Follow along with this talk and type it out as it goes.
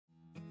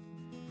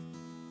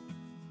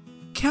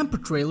Camper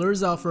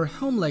trailers offer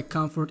home-like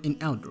comfort in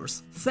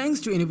outdoors. Thanks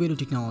to innovative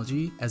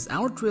technology, as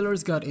our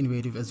trailers got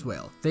innovative as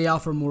well. They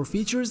offer more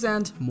features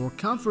and more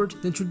comfort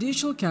than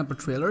traditional camper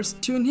trailers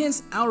to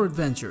enhance our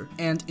adventure.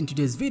 And in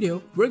today's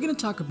video, we're gonna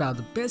talk about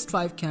the best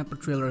 5 camper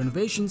trailer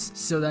innovations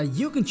so that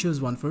you can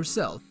choose one for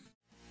yourself.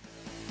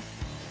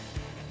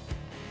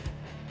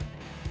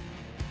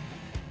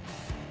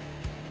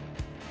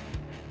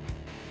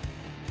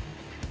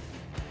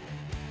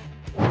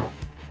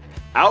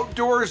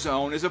 Outdoor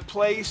Zone is a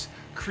place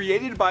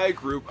created by a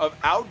group of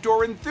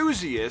outdoor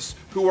enthusiasts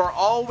who are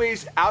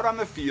always out on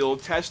the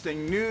field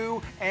testing new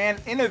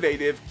and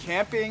innovative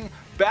camping,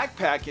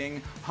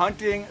 backpacking,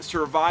 hunting,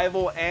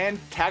 survival, and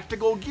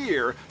tactical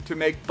gear to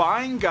make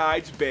buying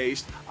guides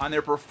based on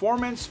their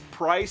performance,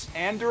 price,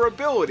 and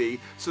durability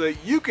so that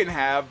you can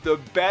have the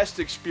best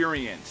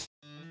experience.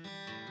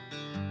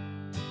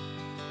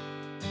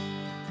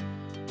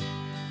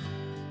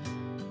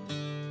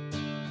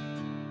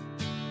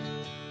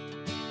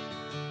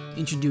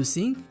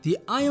 Introducing the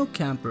IO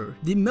Camper,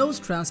 the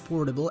most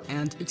transportable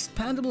and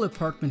expandable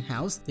apartment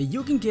house that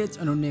you can get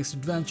on your next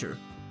adventure.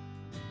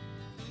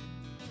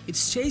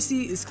 Its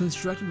chassis is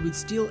constructed with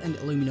steel and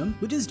aluminum,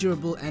 which is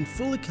durable and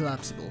fully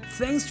collapsible,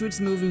 thanks to its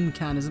moving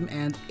mechanism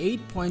and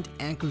 8-point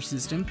anchor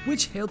system,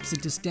 which helps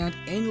it to stand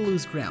any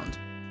loose ground.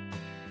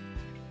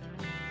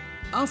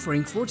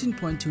 Offering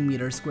 14.2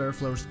 meter square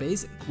floor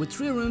space with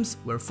 3 rooms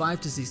where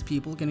 5 to 6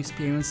 people can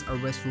experience a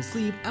restful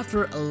sleep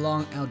after a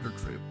long outdoor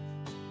trip.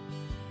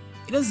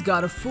 It has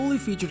got a fully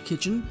featured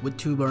kitchen with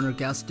 2-burner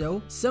gas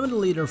stove,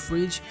 70-liter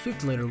fridge,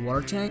 50-liter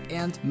water tank,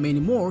 and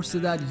many more so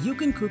that you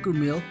can cook your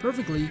meal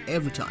perfectly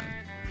every time.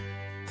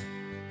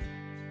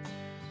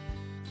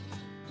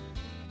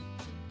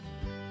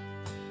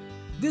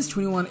 This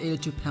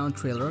 2182-pound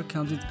trailer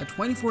comes with a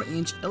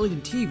 24-inch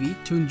LED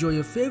TV to enjoy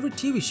your favorite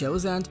TV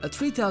shows and a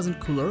 3000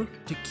 cooler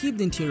to keep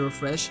the interior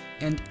fresh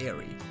and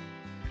airy.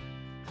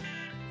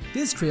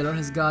 This trailer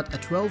has got a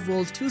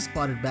 12-volt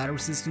 2-spotted battery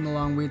system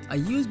along with a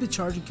USB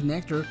charging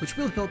connector, which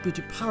will help you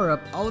to power up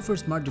all of your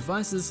smart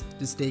devices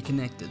to stay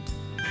connected.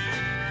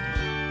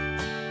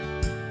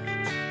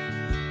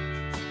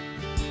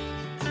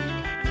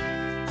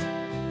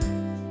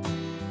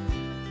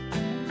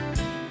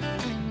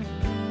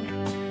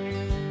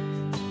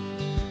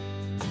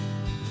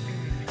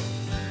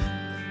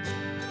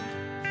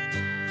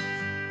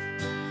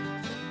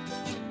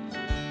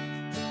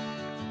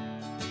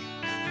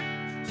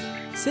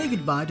 Say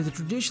goodbye to the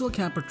traditional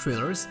camper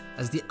trailers,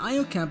 as the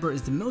IO Camper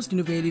is the most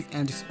innovative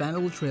and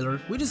expandable trailer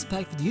which is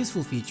packed with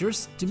useful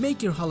features to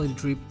make your holiday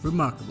trip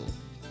remarkable.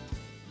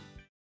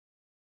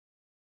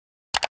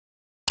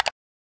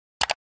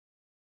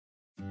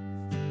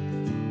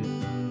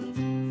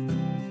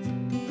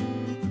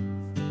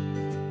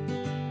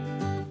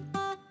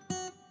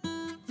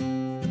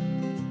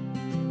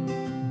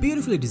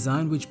 Beautifully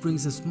designed, which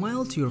brings a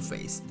smile to your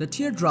face. The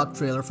Teardrop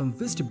Trailer from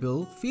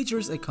Vestibull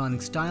features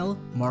iconic style,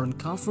 modern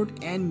comfort,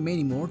 and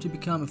many more to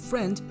become a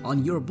friend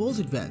on your bold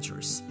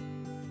adventures.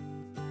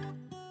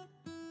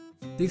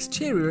 The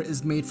exterior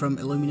is made from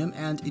aluminum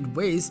and it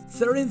weighs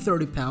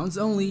 30 pounds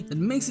only. That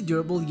makes it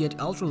durable yet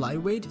ultra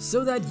lightweight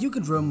so that you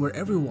can roam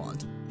wherever you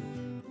want.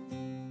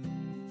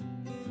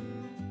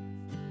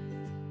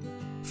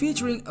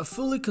 Featuring a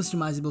fully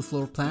customizable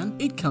floor plan,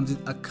 it comes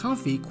with a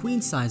comfy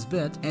queen-size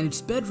bed and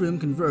its bedroom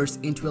converts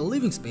into a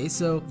living space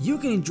so you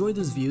can enjoy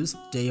those views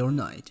day or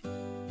night.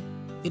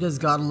 It has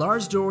got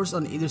large doors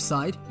on either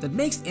side that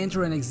makes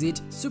enter and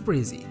exit super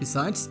easy.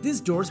 Besides,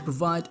 these doors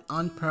provide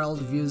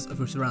unparalleled views of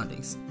your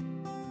surroundings.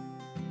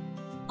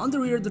 On the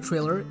rear of the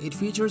trailer, it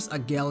features a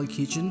galley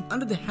kitchen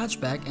under the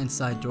hatchback and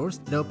side doors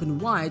that open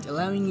wide,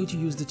 allowing you to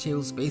use the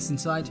table space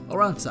inside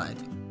or outside.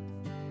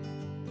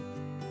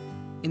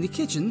 In the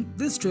kitchen,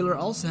 this trailer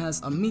also has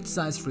a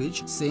mid-sized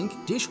fridge, sink,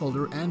 dish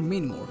holder, and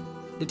many more.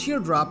 The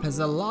Teardrop has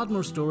a lot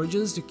more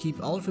storages to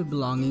keep all of your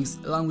belongings,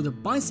 along with a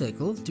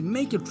bicycle to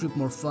make your trip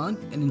more fun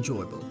and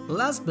enjoyable.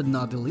 Last but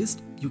not the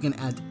least, you can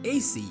add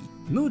AC,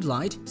 mood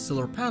light,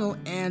 solar panel,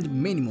 and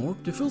many more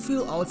to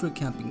fulfill all of your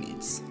camping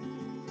needs.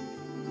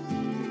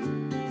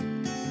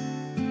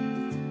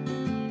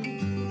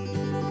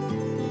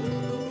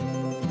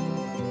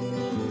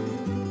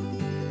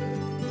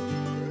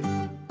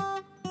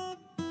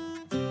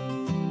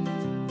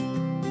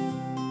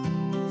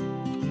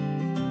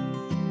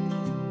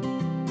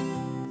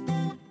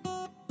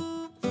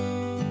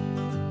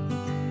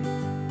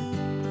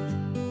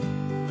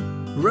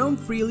 Roam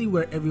freely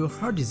wherever your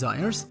heart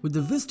desires with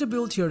the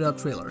Vestibull Teardrop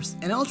Trailers,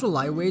 an ultra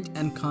lightweight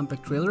and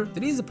compact trailer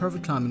that is a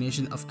perfect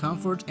combination of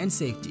comfort and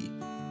safety.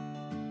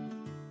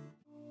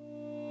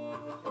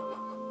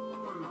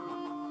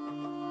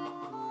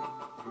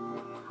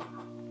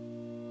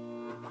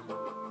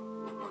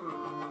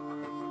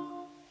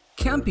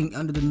 Camping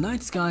under the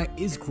night sky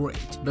is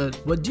great, but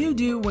what do you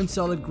do when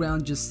solid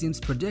ground just seems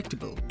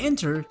predictable?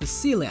 Enter the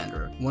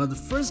Sealander, one of the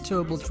first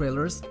towable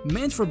trailers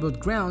meant for both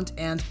ground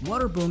and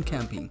waterborne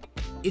camping.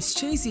 Its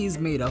chassis is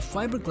made of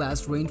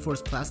fiberglass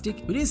reinforced plastic,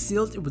 which is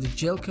sealed with a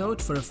gel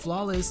coat for a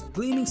flawless,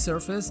 gleaming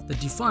surface that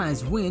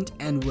defies wind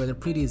and weather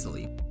pretty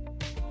easily.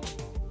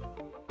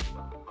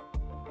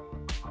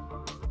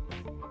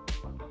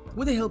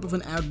 With the help of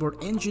an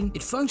outboard engine,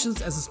 it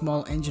functions as a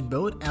small engine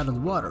boat out on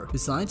the water.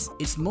 Besides,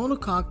 its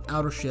monocoque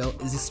outer shell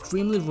is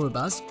extremely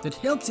robust that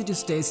helps it to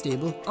stay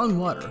stable on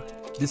water.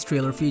 This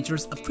trailer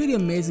features a pretty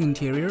amazing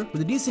interior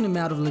with a decent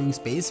amount of living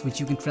space which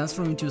you can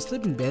transform into a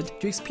sleeping bed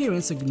to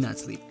experience a good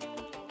night's sleep.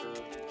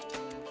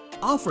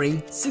 Offering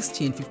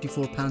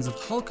 1654 pounds of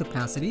hull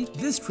capacity,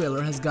 this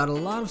trailer has got a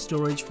lot of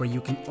storage where you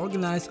can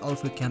organize all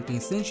of your camping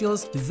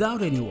essentials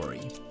without any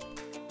worry.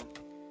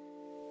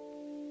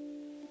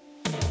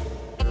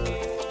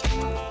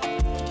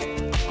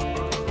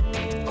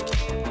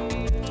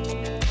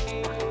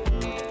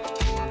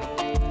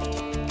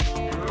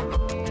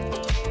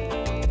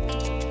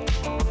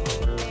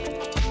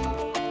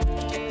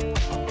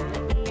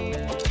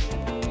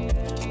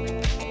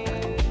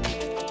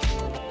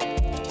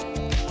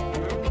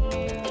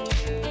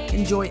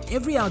 Enjoy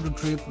every outdoor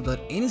trip without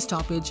any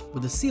stoppage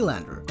with the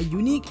Sealander, a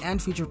unique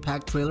and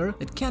feature-packed trailer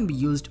that can be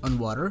used on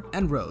water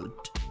and road.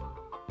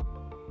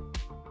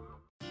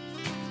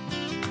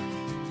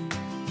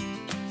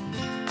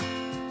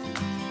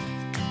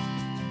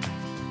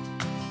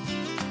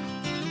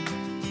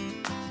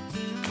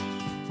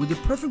 With the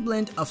perfect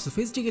blend of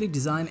sophisticated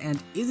design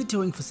and easy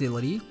towing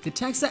facility, the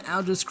Taxa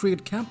Outdoors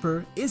Cricket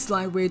Camper is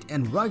lightweight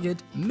and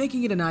rugged,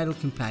 making it an ideal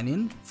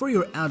companion for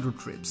your outdoor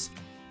trips.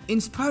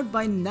 Inspired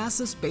by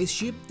NASA's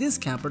spaceship, this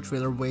camper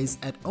trailer weighs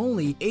at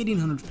only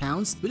 1800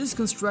 pounds, which is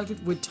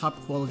constructed with top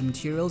quality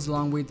materials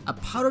along with a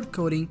powdered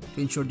coating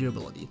to ensure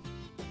durability.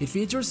 It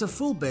features a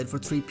full bed for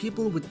 3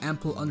 people with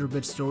ample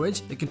underbed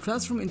storage that can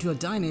transform into a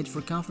dinette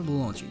for comfortable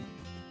lounging.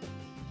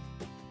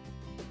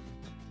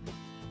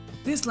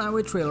 This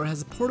lightweight trailer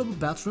has a portable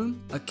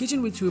bathroom, a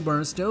kitchen with 2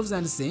 burner stoves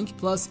and a sink,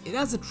 plus it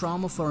has a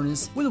trauma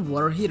furnace with a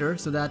water heater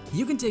so that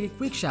you can take a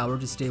quick shower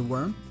to stay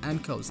warm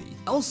and cozy.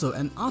 Also,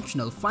 an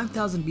optional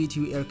 5000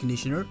 BTU air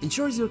conditioner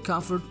ensures your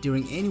comfort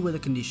during any weather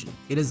condition.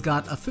 It has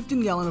got a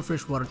 15-gallon of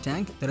fresh water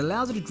tank that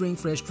allows you to drink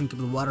fresh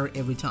drinkable water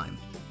every time.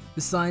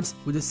 Besides,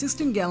 with a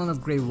 16-gallon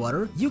of grey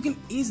water, you can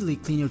easily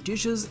clean your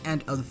dishes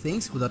and other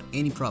things without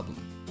any problem.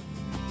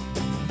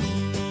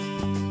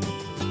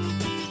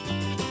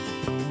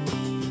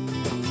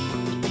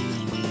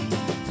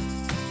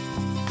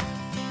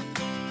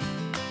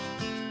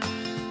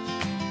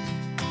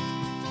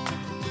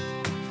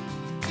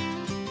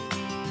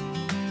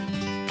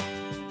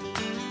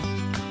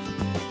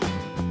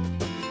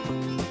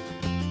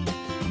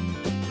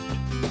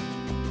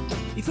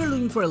 If you're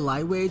looking for a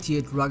lightweight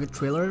yet rugged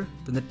trailer,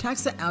 then the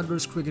Taxa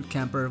Outdoors Cricket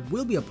Camper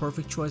will be a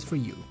perfect choice for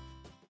you.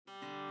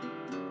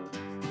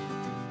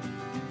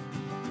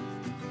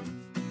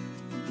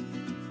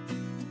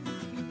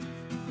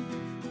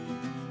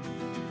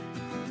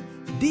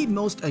 The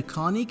most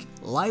iconic,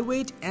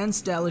 lightweight and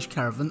stylish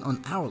caravan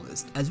on our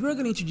list, as we're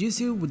going to introduce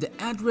you with the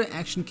Adria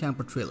Action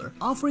camper trailer,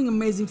 offering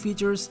amazing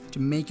features to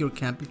make your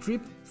camping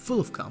trip full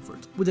of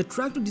comfort. With a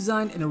tractor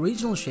design and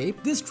original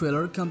shape, this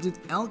trailer comes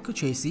with Alco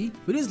chassis,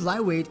 which is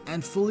lightweight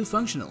and fully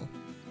functional.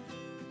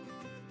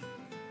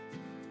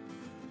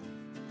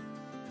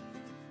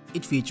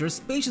 It features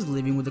spacious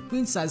living with a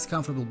queen-size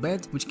comfortable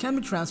bed which can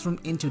be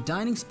transformed into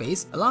dining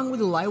space along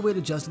with a lightweight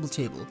adjustable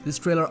table. This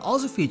trailer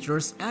also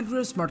features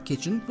Adria Smart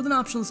Kitchen with an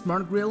optional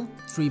smart grill,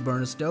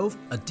 3-burner stove,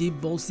 a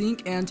deep bowl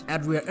sink and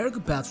Adria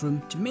Ergo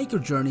bathroom to make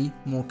your journey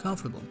more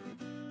comfortable.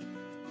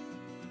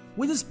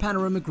 With this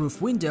panoramic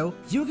roof window,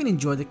 you can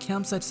enjoy the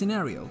campsite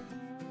scenario.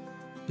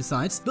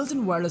 Besides,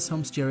 built-in wireless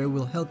home stereo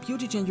will help you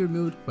to change your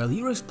mood while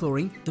you're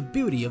exploring the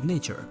beauty of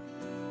nature.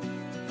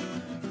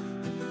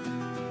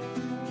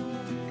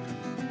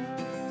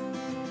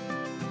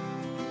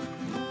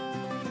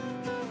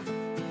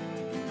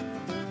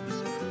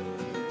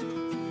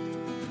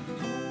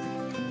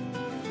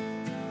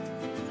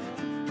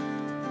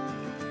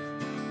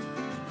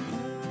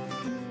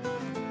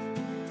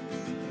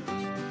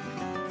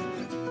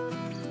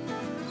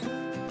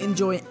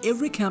 Enjoy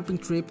every camping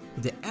trip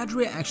with the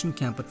Adria Action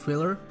camper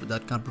trailer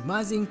without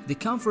compromising the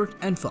comfort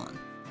and fun.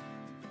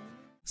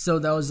 So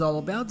that was all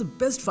about the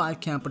best 5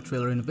 camper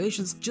trailer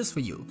innovations just for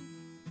you.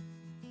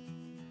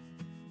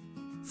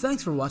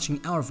 Thanks for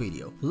watching our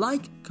video.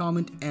 Like,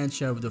 comment and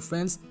share with your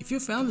friends if you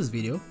found this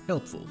video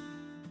helpful.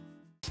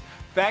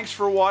 Thanks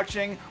for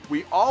watching.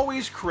 We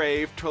always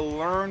crave to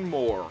learn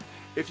more.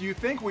 If you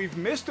think we've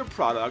missed a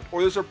product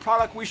or there's a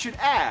product we should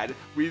add,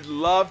 we'd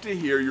love to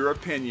hear your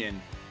opinion.